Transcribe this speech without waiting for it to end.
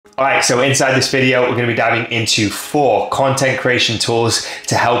All right, so inside this video, we're going to be diving into 4 content creation tools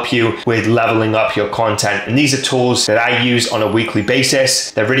to help you with leveling up your content. And these are tools that I use on a weekly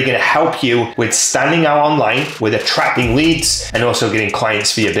basis. They're really going to help you with standing out online, with attracting leads, and also getting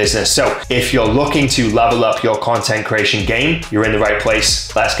clients for your business. So if you're looking to level up your content creation game, you're in the right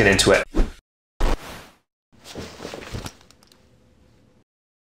place. Let's get into it.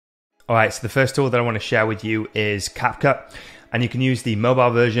 All right, so the first tool that I want to share with you is CapCut. And you can use the mobile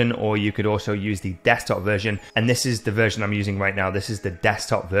version, or you could also use the desktop version. And this is the version I'm using right now. This is the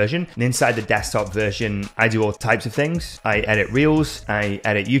desktop version. And inside the desktop version, I do all types of things. I edit reels, I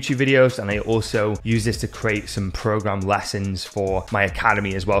edit YouTube videos, and I also use this to create some program lessons for my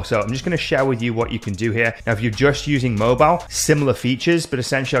academy as well. So I'm just gonna share with you what you can do here. Now, if you're just using mobile, similar features, but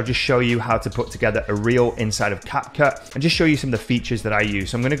essentially I'll just show you how to put together a reel inside of CapCut and just show you some of the features that I use.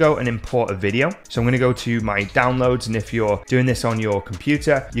 So I'm gonna go and import a video. So I'm gonna go to my downloads, and if you're doing this on your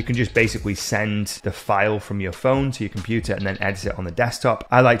computer, you can just basically send the file from your phone to your computer and then edit it on the desktop.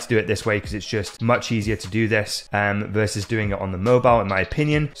 I like to do it this way because it's just much easier to do this versus doing it on the mobile, in my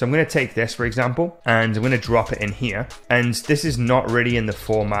opinion. So I'm going to take this, for example, and I'm going to drop it in here. And this is not really in the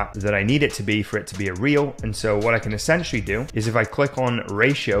format that I need it to be for it to be a reel. And so what I can essentially do is if I click on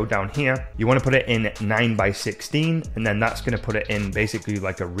ratio down here, you want to put it in 9:16, and then that's going to put it in basically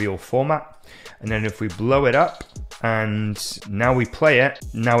like a reel format. And then if we blow it up and now we play it,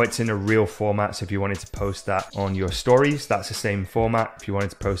 now it's in a reel format. So if you wanted to post that on your stories, that's the same format. If you wanted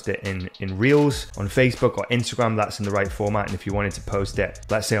to post it in reels on Facebook or Instagram, that's in the right format. And if you wanted to post it,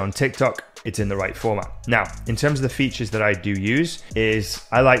 let's say on TikTok, it's in the right format. Now, in terms of the features that I do use is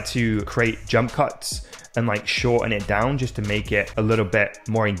I like to create jump cuts and like shorten it down just to make it a little bit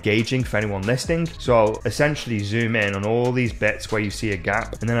more engaging for anyone listening. So I'll essentially zoom in on all these bits where you see a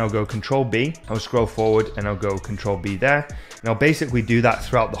gap, and then I'll go Control B, I'll scroll forward and I'll go Control B there. And I'll basically do that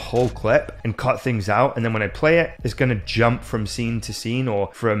throughout the whole clip and cut things out. And then when I play it, it's gonna jump from scene to scene or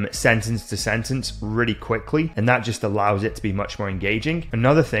from sentence to sentence really quickly. And that just allows it to be much more engaging.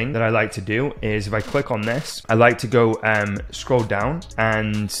 Another thing that I like to do is if I click on this, I like to go scroll down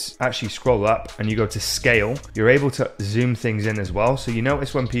and actually scroll up, and you go to scale. You're able to zoom things in as well. So you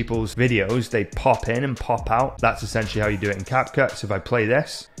notice when people's videos, they pop in and pop out. That's essentially how you do it in CapCut. So if I play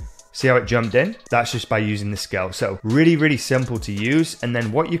this, see how it jumped in? That's just by using the scale. So really, really simple to use. And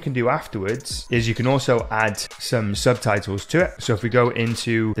then what you can do afterwards is you can also add some subtitles to it. So if we go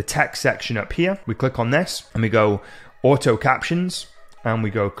into the text section up here, we click on this and we go auto captions, and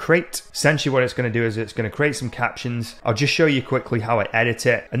we go create. Essentially what it's going to do is it's going to create some captions. I'll just show you quickly how I edit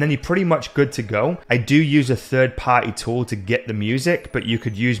it, and then you're pretty much good to go. I do use a third-party tool to get the music, but you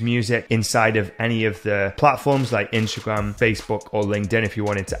could use music inside of any of the platforms like Instagram, Facebook, or LinkedIn if you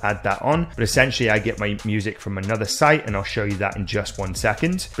wanted to add that on. But essentially I get my music from another site, and I'll show you that in just 1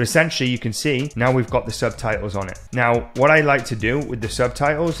 second. But essentially you can see now we've got the subtitles on it. Now what I like to do with the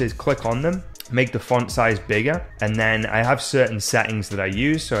subtitles is click on them, make the font size bigger, and then I have certain settings that I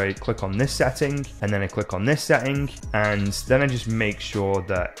use. So I click on this setting, and then I click on this setting, and then I just make sure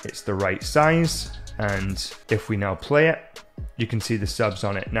that it's the right size. And if we now play it, you can see the subs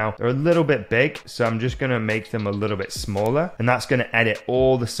on it. Now, they're a little bit big, so I'm just gonna make them a little bit smaller, and that's gonna edit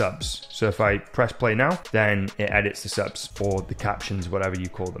all the subs. So if I press play now, then it edits the subs or the captions, whatever you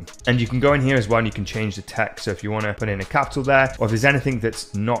call them. And you can go in here as well and you can change the text. So if you wanna put in a capital there, or if there's anything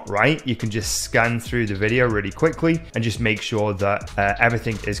that's not right, you can just scan through the video really quickly and just make sure that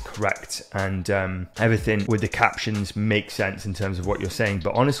everything is correct and everything with the captions makes sense in terms of what you're saying.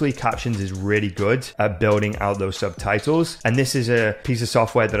 But honestly, captions is really good at building out those subtitles. And this is a piece of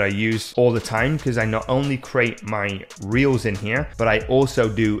software that I use all the time because I not only create my reels in here, but I also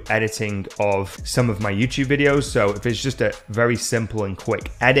do editing of some of my YouTube videos. So if it's just a very simple and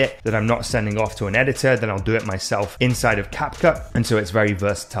quick edit that I'm not sending off to an editor, then I'll do it myself inside of CapCut. And so it's very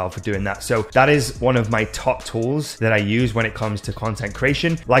versatile for doing that. So that is one of my top tools that I use when it comes to content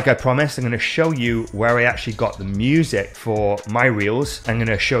creation. Like I promised, I'm going to show you where I actually got the music for my reels. I'm going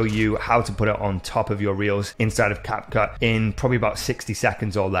to show you how to put it on top of your reels inside of CapCut in probably about 60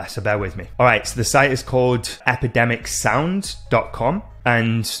 seconds or less, so bear with me. All right, so the site is called epidemicsound.com.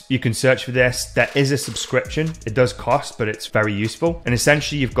 And you can search for this. There is a subscription. It does cost, but it's very useful. And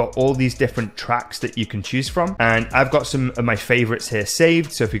essentially you've got all these different tracks that you can choose from. And I've got some of my favorites here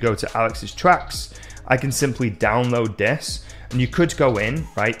saved. So if you go to Alex's tracks, I can simply download this. And you could go in,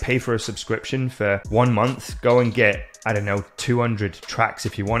 right, pay for a subscription for 1 month, go and get, I don't know, 200 tracks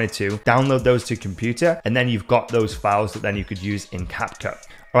if you wanted to, download those to computer, and then you've got those files that then you could use in CapCut.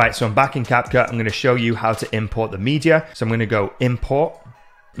 All right, so I'm back in CapCut. I'm gonna show you how to import the media. So I'm gonna go import.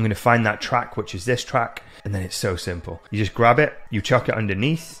 I'm gonna find that track, which is this track. and then it's so simple. You just grab it, you chuck it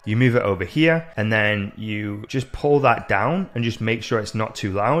underneath, you move it over here, and then you just pull that down and just make sure it's not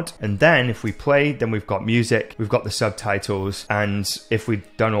too loud. And then if we play, then we've got music, we've got the subtitles, and if we've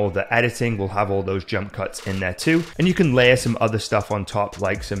done all the editing, we'll have all those jump cuts in there too. And you can layer some other stuff on top,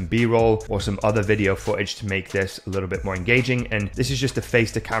 like some B-roll or some other video footage to make this a little bit more engaging. And this is just a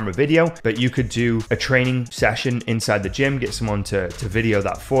face-to-camera video, but you could do a training session inside the gym, get someone to video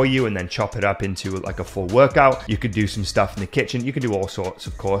that for you, and then chop it up into like a full workout. You could do some stuff in the kitchen. You can do all sorts,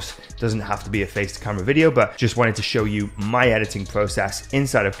 of course. It doesn't have to be a face-to-camera video, but just wanted to show you my editing process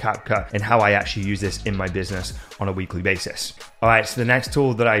inside of CapCut and how I actually use this in my business on a weekly basis. All right, so the next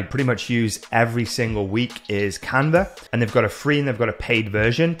tool that I pretty much use every single week is Canva, and they've got a free and they've got a paid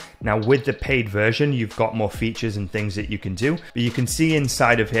version. Now with the paid version, you've got more features and things that you can do, but you can see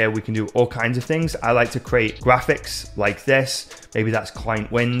inside of here, we can do all kinds of things. I like to create graphics like this. Maybe that's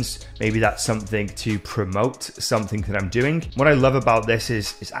client wins. Maybe that's something to promote something that I'm doing. What I love about this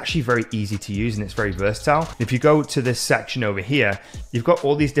is it's actually very easy to use and it's very versatile. If you go to this section over here, you've got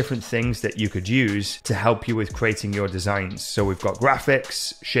all these different things that you could use to help you with creating your designs. So we've got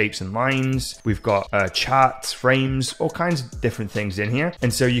graphics, shapes and lines. We've got charts, frames, all kinds of different things in here.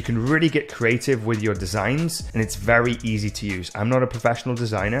 And so you can really get creative with your designs and it's very easy to use. I'm not a professional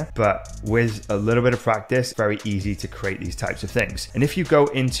designer, but with a little bit of practice, very easy to create these types of things. And if you go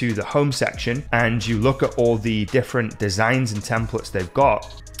into the home section and you look at all the different designs and templates they've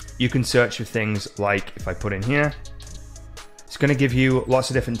got, you can search for things like, if I put in here, it's going to give you lots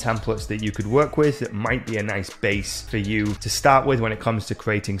of different templates that you could work with that might be a nice base for you to start with when it comes to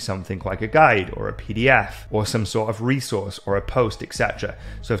creating something like a guide or a PDF or some sort of resource or a post, etc.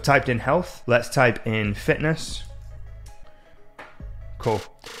 So I've typed in health. Let's type in fitness. Cool.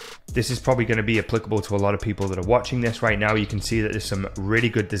 This is probably going to be applicable to a lot of people that are watching this right now. You can see that there's some really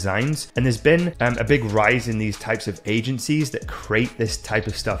good designs, and there's been a big rise in these types of agencies that create this type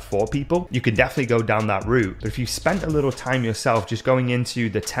of stuff for people. You can definitely go down that route, but if you spent a little time yourself just going into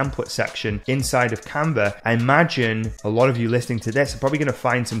the template section inside of Canva, I imagine a lot of you listening to this are probably going to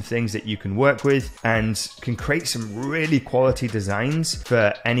find some things that you can work with and can create some really quality designs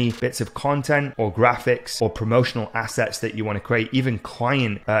for any bits of content or graphics or promotional assets that you want to create, even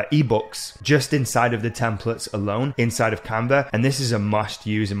client ebooks just inside of the templates alone inside of Canva. And this is a must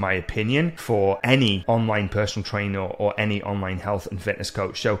use in my opinion for any online personal trainer or any online health and fitness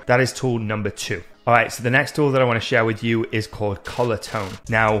coach. So that is tool number 2. All right, so the next tool that I want to share with you is called Color Tone.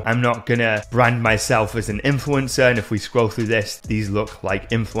 Now, I'm not gonna brand myself as an influencer, and if we scroll through this, these look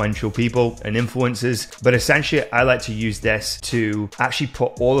like influential people and influencers, but essentially I like to use this to actually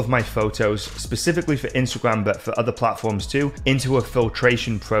put all of my photos, specifically for Instagram, but for other platforms too, into a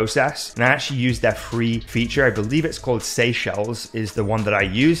filtration process. And I actually use their free feature. I believe it's called Seychelles is the one that I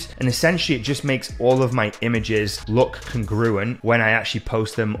use. And essentially it just makes all of my images look congruent when I actually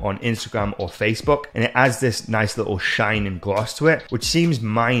post them on Instagram or Facebook. And it adds this nice little shine and gloss to it, which seems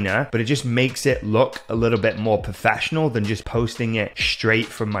minor, but it just makes it look a little bit more professional than just posting it straight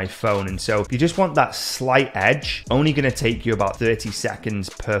from my phone. And so if you just want that slight edge, only going to take you about 30 seconds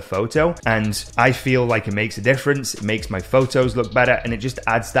per photo. And I feel like it makes a difference. It makes my photos look better, and it just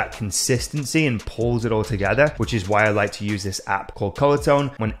adds that consistency and pulls it all together, which is why I like to use this app called Color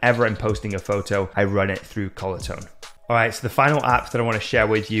Tone. Whenever I'm posting a photo, I run it through Color Tone. All right, so the final app that I want to share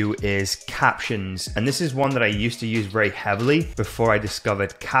with you is Captions. And this is one that I used to use very heavily before I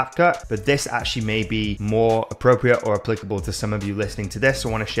discovered CapCut, but this actually may be more appropriate or applicable to some of you listening to this. So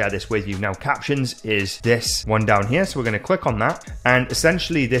I want to share this with you. Now, Captions is this one down here. So we're going to click on that. And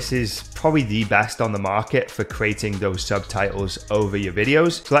essentially this is probably the best on the market for creating those subtitles over your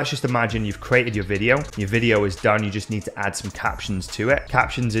videos. So let's just imagine you've created your video is done. You just need to add some captions to it.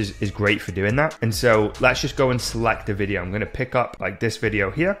 Captions is great for doing that. And so let's just go and select the video. I'm going to pick up like this video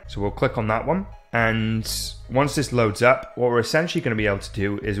here. So we'll click on that one. And once this loads up, what we're essentially going to be able to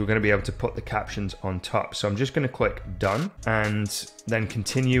do is we're going to be able to put the captions on top. So I'm just going to click done and then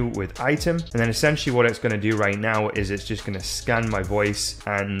continue with item. And then essentially what it's going to do right now is it's just going to scan my voice,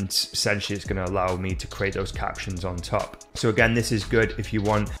 and essentially it's going to allow me to create those captions on top. So again, this is good if you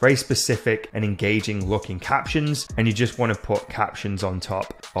want very specific and engaging looking captions and you just want to put captions on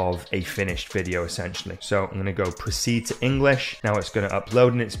top of a finished video essentially. So I'm going to go proceed to English. Now it's going to upload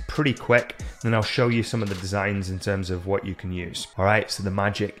and it's pretty quick. Then I'll show you some of the designs in terms of what you can use. All right, so the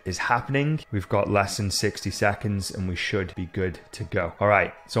magic is happening. We've got less than 60 seconds and we should be good to go. All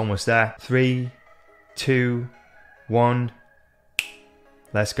right, it's almost there. 3, 2, 1,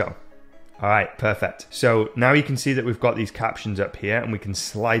 let's go. All right, perfect. So now you can see that we've got these captions up here and we can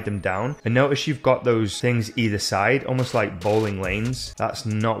slide them down. And notice you've got those things either side, almost like bowling lanes. That's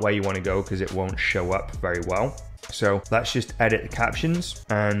not where you want to go because it won't show up very well. So let's just edit the captions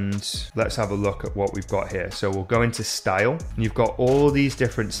and let's have a look at what we've got here. So we'll go into style and you've got all these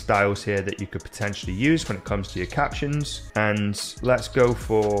different styles here that you could potentially use when it comes to your captions. And let's go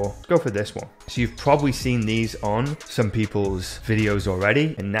for this one. So you've probably seen these on some people's videos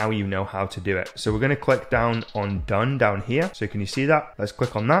already, and now you know how to do it. So we're going to click down on done down here. So can you see that? Let's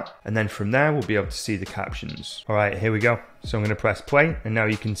click on that. And then from there, we'll be able to see the captions. All right, here we go. So I'm going to press play and now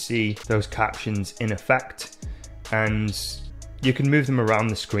you can see those captions in effect. And you can move them around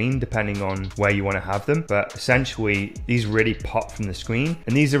the screen depending on where you want to have them, but essentially these really pop from the screen,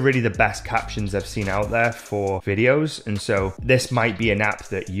 and these are really the best captions I've seen out there for videos. And so this might be an app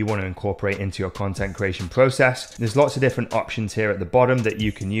that you want to incorporate into your content creation process. There's lots of different options here at the bottom that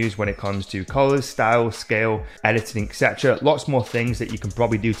you can use when it comes to colors, style, scale, editing, etc. Lots more things that you can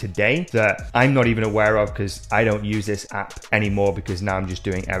probably do today that I'm not even aware of because I don't use this app anymore, because now I'm just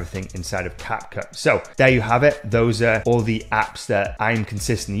doing everything inside of CapCut. So there you have it. Those are all the apps that I'm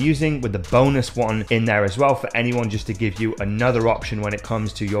consistently using, with the bonus one in there as well for anyone, just to give you another option when it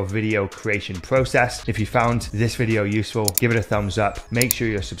comes to your video creation process. If you found this video useful, give it a thumbs up, make sure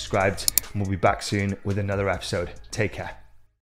you're subscribed, and we'll be back soon with another episode. Take care.